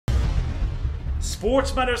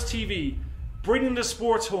SportsMatters TV, bringing the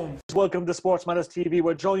sports home. Welcome to SportsMatters TV.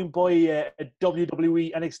 We're joined by a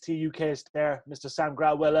WWE NXT UK star, Mr. Sam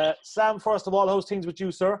Gradwell. Sam, first of all, how's things with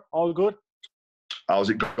you, sir? All good? How's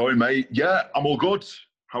it going, mate? Yeah, I'm all good.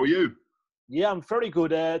 How are you? Yeah, I'm very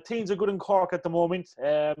good. Things are good in Cork at the moment.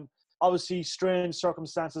 Obviously, strange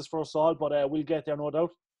circumstances for us all, but we'll get there, no doubt.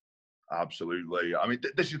 Absolutely. I mean,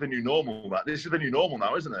 this is the new normal. This is the new normal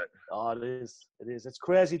now, isn't it? Oh, it is. It is. It's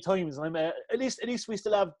crazy times. And at least we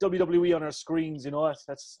still have WWE on our screens. You know,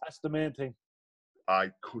 that's the main thing.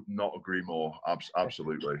 I could not agree more.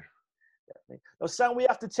 Absolutely. Now, Sam, we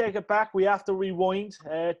have to take it back. We have to rewind.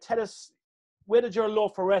 Tell us, where did your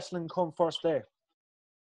love for wrestling come first there?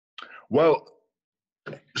 Well,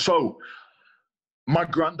 so my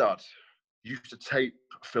granddad used to tape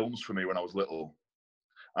films for me when I was little.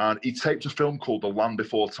 And he taped a film called The Land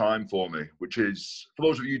Before Time for me, which is, for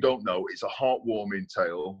those of you who don't know, it's a heartwarming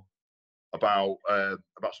tale about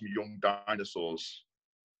some young dinosaurs.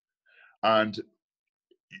 And do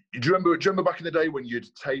you remember back in the day when you'd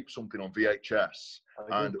tape something on VHS,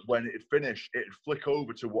 and when it finished, it'd flick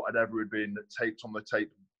over to whatever had been taped on the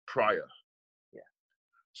tape prior? Yeah.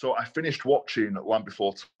 So I finished watching Land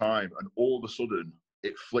Before Time, and all of a sudden,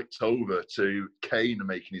 it flicked over to Kane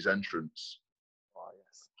making his entrance.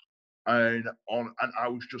 And I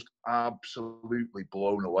was just absolutely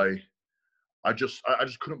blown away. I just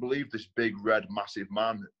couldn't believe this big, red, massive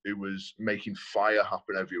man who was making fire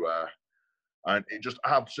happen everywhere. And it just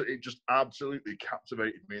absolutely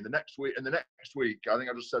captivated me. And the next week, I think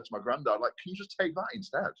I just said to my granddad, like, can you just take that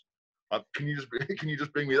instead? Like, can you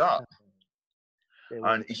just bring me that?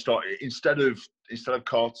 And he started, instead of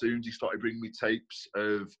cartoons, he started bringing me tapes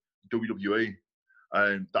of WWE,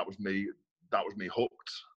 and that was me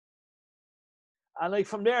hooked. And like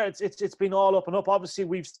from there, it's been all up and up. Obviously,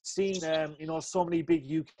 we've seen so many big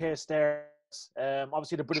UK stars.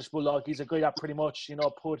 Obviously, the British Bulldog, he's a guy that pretty much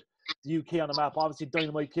put the UK on the map. Obviously,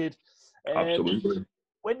 Dynamite Kid. Absolutely.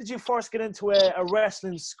 When did you first get into a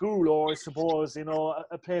wrestling school, or I suppose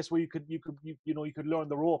a place where you could learn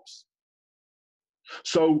the ropes?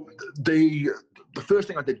 So the first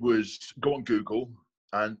thing I did was go on Google,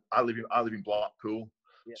 and I live in Blackpool.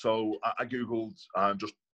 Yeah. So I googled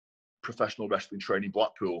just professional wrestling training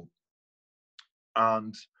Blackpool,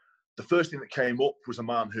 and the first thing that came up was a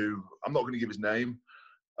man who, I'm not going to give his name,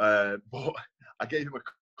 but I gave him a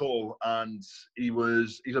call, and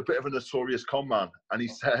he's a bit of a notorious con man, and he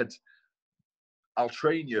said, "I'll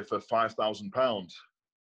train you for £5,000,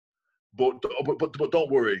 but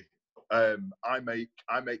don't worry, I make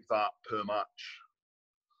that per match.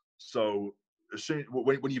 So as soon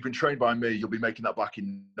when you've been trained by me, you'll be making that back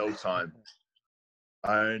in no time."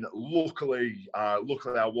 And luckily, I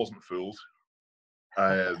wasn't fooled.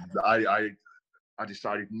 I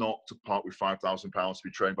decided not to part with £5,000 to be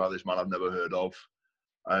trained by this man I've never heard of.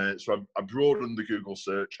 So I broadened the Google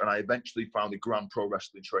search, and I eventually found the Grand Pro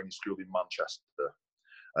Wrestling Training School in Manchester.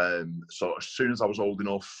 So as soon as I was old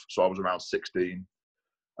enough, so I was around 16,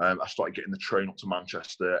 I started getting the train up to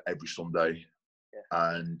Manchester every Sunday.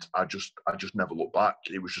 Yeah. And I just never looked back.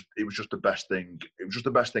 It was just the best thing. It was just the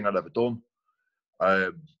best thing I'd ever done.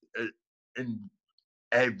 And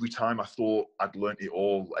every time I thought I'd learnt it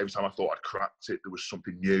all, every time I thought I'd cracked it, there was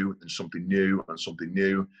something new and something new and something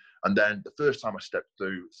new. And then the first time I stepped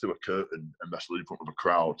through a curtain and wrestled in front of a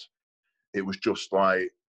crowd, it was just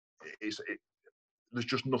like, there's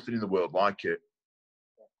just nothing in the world like it.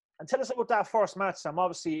 And tell us about that first match, Sam.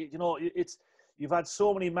 Obviously, you've had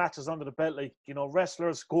so many matches under the belt, like,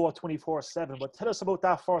 wrestlers go 24/7. But tell us about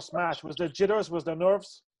that first match. Was there jitters? Was there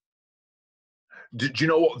nerves? Do you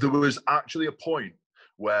know what? There was actually a point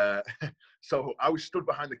where, so I was stood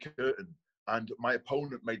behind the curtain, and my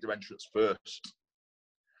opponent made their entrance first.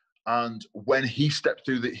 And when he stepped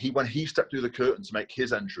through the curtain to make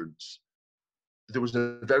his entrance, there was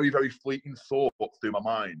a very, very fleeting thought through my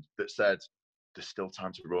mind that said, "There's still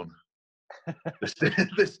time to run.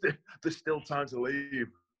 There's still time to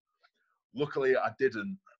leave." Luckily, I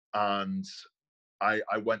didn't, and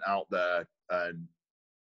I went out there, and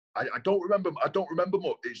I don't remember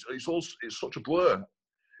much. It's such a blur.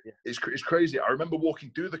 Yeah. It's crazy. I remember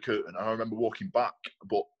walking through the curtain, and I remember walking back,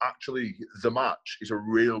 but actually the match is a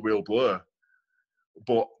real blur.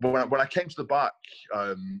 But when I came to the back,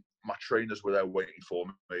 my trainers were there waiting for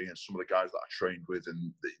me, and some of the guys that I trained with,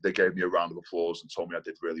 and they gave me a round of applause and told me I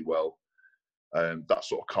did really well. That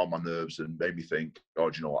sort of calmed my nerves and made me think, oh,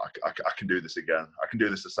 do you know what? I can do this again. I can do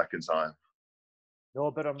this a second time. No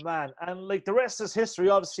better man. And like the rest is history.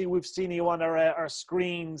 Obviously, we've seen you on our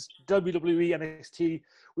screens, WWE NXT.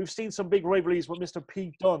 We've seen some big rivalries with Mr.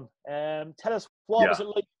 Pete Dunne. Tell us, what was it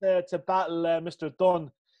like to battle Mr. Dunne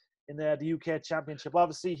in the UK Championship?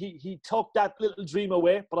 Obviously, he took that little dream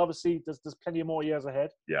away, but obviously there's plenty of more years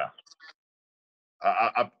ahead. Yeah,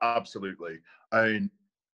 absolutely. And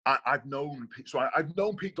I've known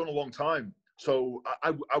Pete Dunne a long time, so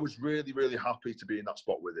I was really, really happy to be in that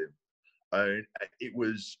spot with him. And it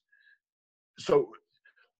was so.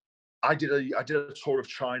 I did a tour of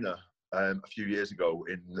China a few years ago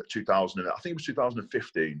in 2000. I think it was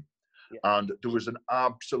 2015, and there was an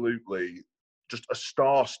absolutely just a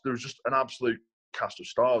star. There was just an absolute cast of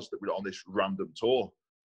stars that were on this random tour.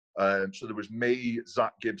 So there was me,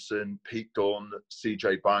 Zach Gibson, Pete Dunne,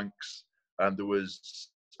 CJ Banks, and there was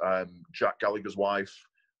Jack Gallagher's wife,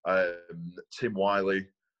 Tim Wiley,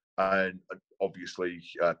 and obviously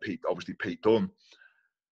Pete Dunne.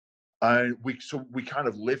 And we kind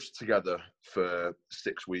of lived together for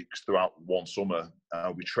 6 weeks throughout one summer.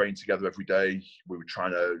 We trained together every day. We were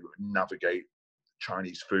trying to navigate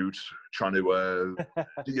Chinese food, trying to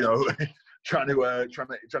trying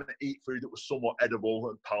to eat food that was somewhat edible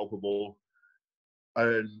and palpable.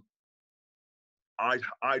 And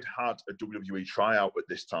I'd had a WWE tryout at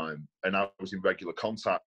this time, and I was in regular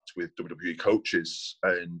contact with WWE coaches,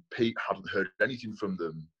 and Pete hadn't heard anything from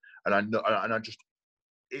them. And I just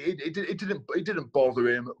it didn't bother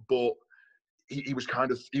him, but he was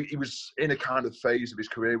in a kind of phase of his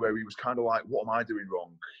career where he was kind of like, what am I doing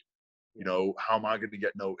wrong? You know, how am I going to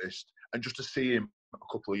get noticed? And just to see him a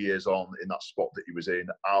couple of years on in that spot that he was in,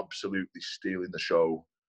 absolutely stealing the show,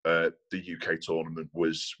 the UK tournament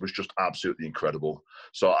was just absolutely incredible.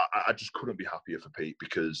 So I just couldn't be happier for Pete,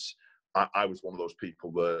 because I was one of those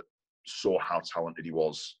people that saw how talented he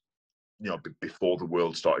was, you know, before the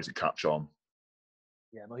world started to catch on.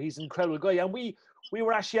 Yeah, no, he's an incredible guy. And we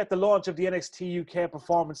were actually at the launch of the NXT UK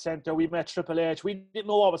Performance Centre. We met Triple H. We didn't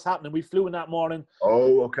know what was happening. We flew in that morning.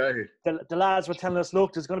 Oh, okay. The lads were telling us,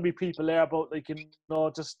 look, there's going to be people there, but like, you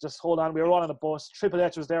know, just hold on. We were all on a bus. Triple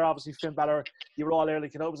H was there, obviously. Finn Balor, you were all there.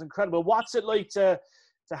 Like, you know, it was incredible. What's it like to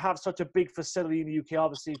have such a big facility in the UK?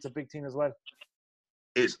 Obviously, it's a big thing as well.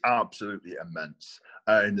 It's absolutely immense.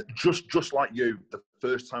 And just like you, the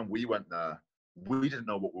first time we went there, we didn't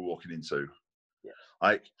know what we were walking into. Yeah.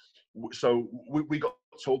 Like, so we got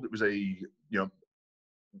told it was a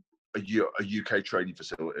UK training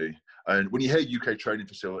facility, and when you hear UK training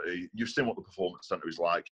facility, you've seen what the performance centre is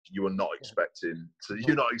like. You're not expecting to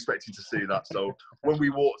see that. So when we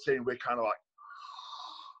walked in, we're kind of like,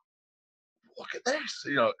 look at this,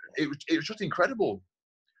 you know, it was just incredible.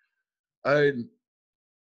 And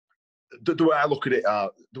the way I look at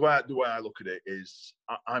it, is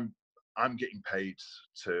I'm getting paid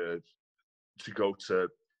to go to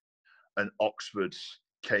an Oxford,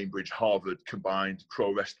 Cambridge, Harvard combined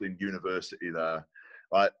pro wrestling university there.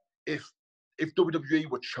 Like, if WWE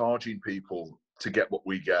were charging people to get what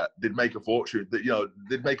we get, they'd make a fortune.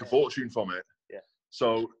 They'd make a fortune from it. Yeah.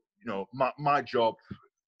 So, you know, my job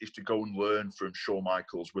is to go and learn from Shawn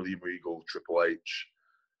Michaels, William Regal, Triple H,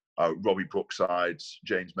 Robbie Brookside,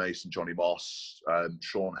 James Mason, Johnny Moss,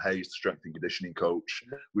 Sean Hayes, the strength and conditioning coach.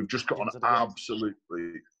 We've just got an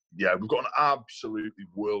absolutely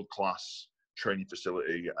world-class training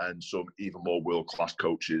facility and some even more world-class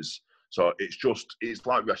coaches. So it's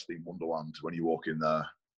like wrestling wonderland when you walk in there.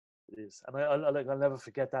 It is. And I'll never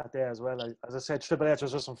forget that day as well. As I said, Triple H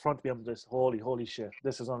was just in front of me. I'm just, holy shit,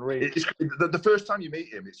 this is unreal. The first time you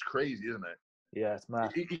meet him, it's crazy, isn't it? Yeah, it's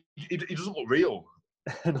mad. He doesn't look real.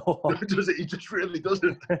 No. He just really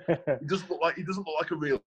doesn't. He doesn't look like a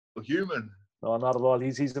real human. No, not at all.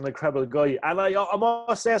 He's an incredible guy. And I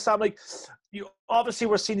must say, Sam, like, you obviously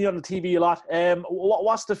we're seeing you on the TV a lot.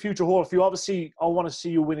 What's the future hold for you? Obviously, I want to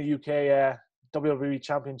see you win a UK WWE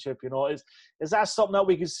Championship. You know, is that something that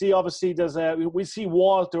we can see? Obviously, we see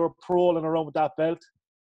Walter prowling around with that belt.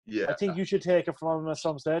 Yeah, I think you should take it from him at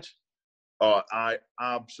some stage. Oh, I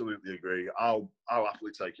absolutely agree. I'll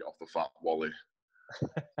happily take it off the fat Wally. You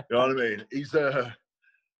know what I mean? He's so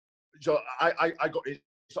I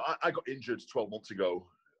got injured 12 months ago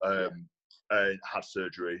and had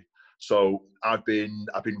surgery. So I've been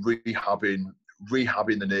rehabbing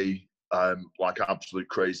the knee like absolute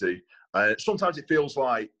crazy. Sometimes it feels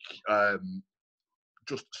like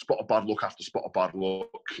just spot of bad luck after spot of bad luck.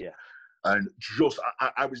 Yeah. And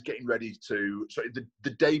I was getting ready to. So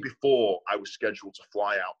the day before I was scheduled to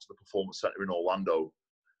fly out to the Performance Center in Orlando,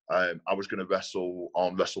 I was going to wrestle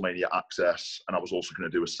on WrestleMania Access, and I was also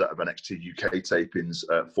going to do a set of NXT UK tapings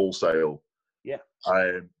at Full Sail. Yeah.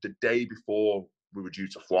 The day before we were due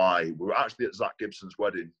to fly. We were actually at Zach Gibson's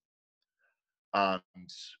wedding, and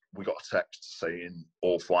we got a text saying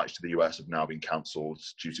all flights to the US have now been cancelled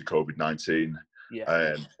due to COVID-19.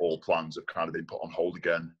 Yeah. All plans have kind of been put on hold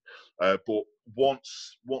again. But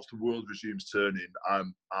once the world resumes turning,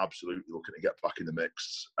 I'm absolutely looking to get back in the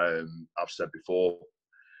mix. I've said before,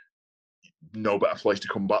 no better place to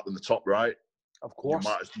come back than the top, right? Of course.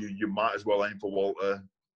 You might as well aim for Walter.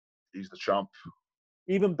 He's the champ.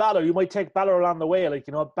 Even Balor, you might take Balor along the way. Like,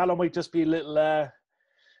 you know, Balor might just be a little, a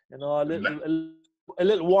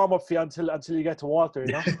little warm up for you until you get to Walter,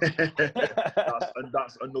 you know.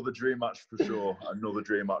 that's another dream match for sure. Another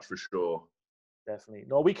dream match for sure. Definitely.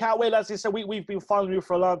 No, we can't wait. As you said, we've been following you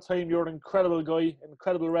for a long time. You're an incredible guy,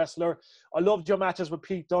 incredible wrestler. I loved your matches with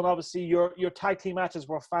Pete Dunne. Obviously, your tag team matches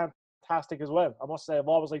were fantastic as well. I must say, I've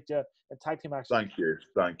always liked your tag team matches. Thank you.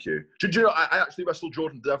 Do you know, I actually wrestled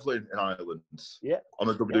Jordan Devlin in Ireland. Yeah. On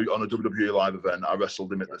a WWE live event. I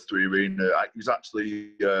wrestled him at the 3 Arena. It was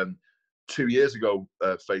actually 2 years ago.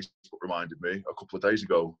 Facebook reminded me a couple of days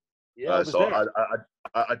ago. Yeah, so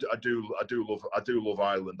I do love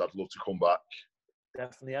Ireland. I'd love to come back.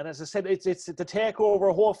 Definitely, and as I said, it's the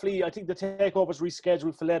takeover. Hopefully, I think the takeover is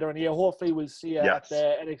rescheduled for later in the year. Hopefully, we'll see you at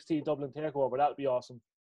the NXT Dublin takeover. That'll be awesome.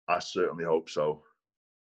 I certainly hope so.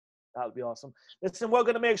 That'll be awesome. Listen, we're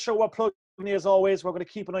going to make sure we're plugging you as always. We're going to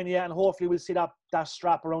keep an eye on you, and hopefully, we'll see that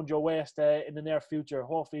strap around your waist in the near future.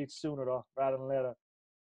 Hopefully, it's sooner though, rather than later.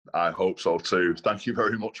 I hope so too. Thank you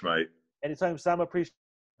very much, mate. Anytime, Sam. I appreciate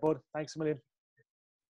it, bud. Thanks a million.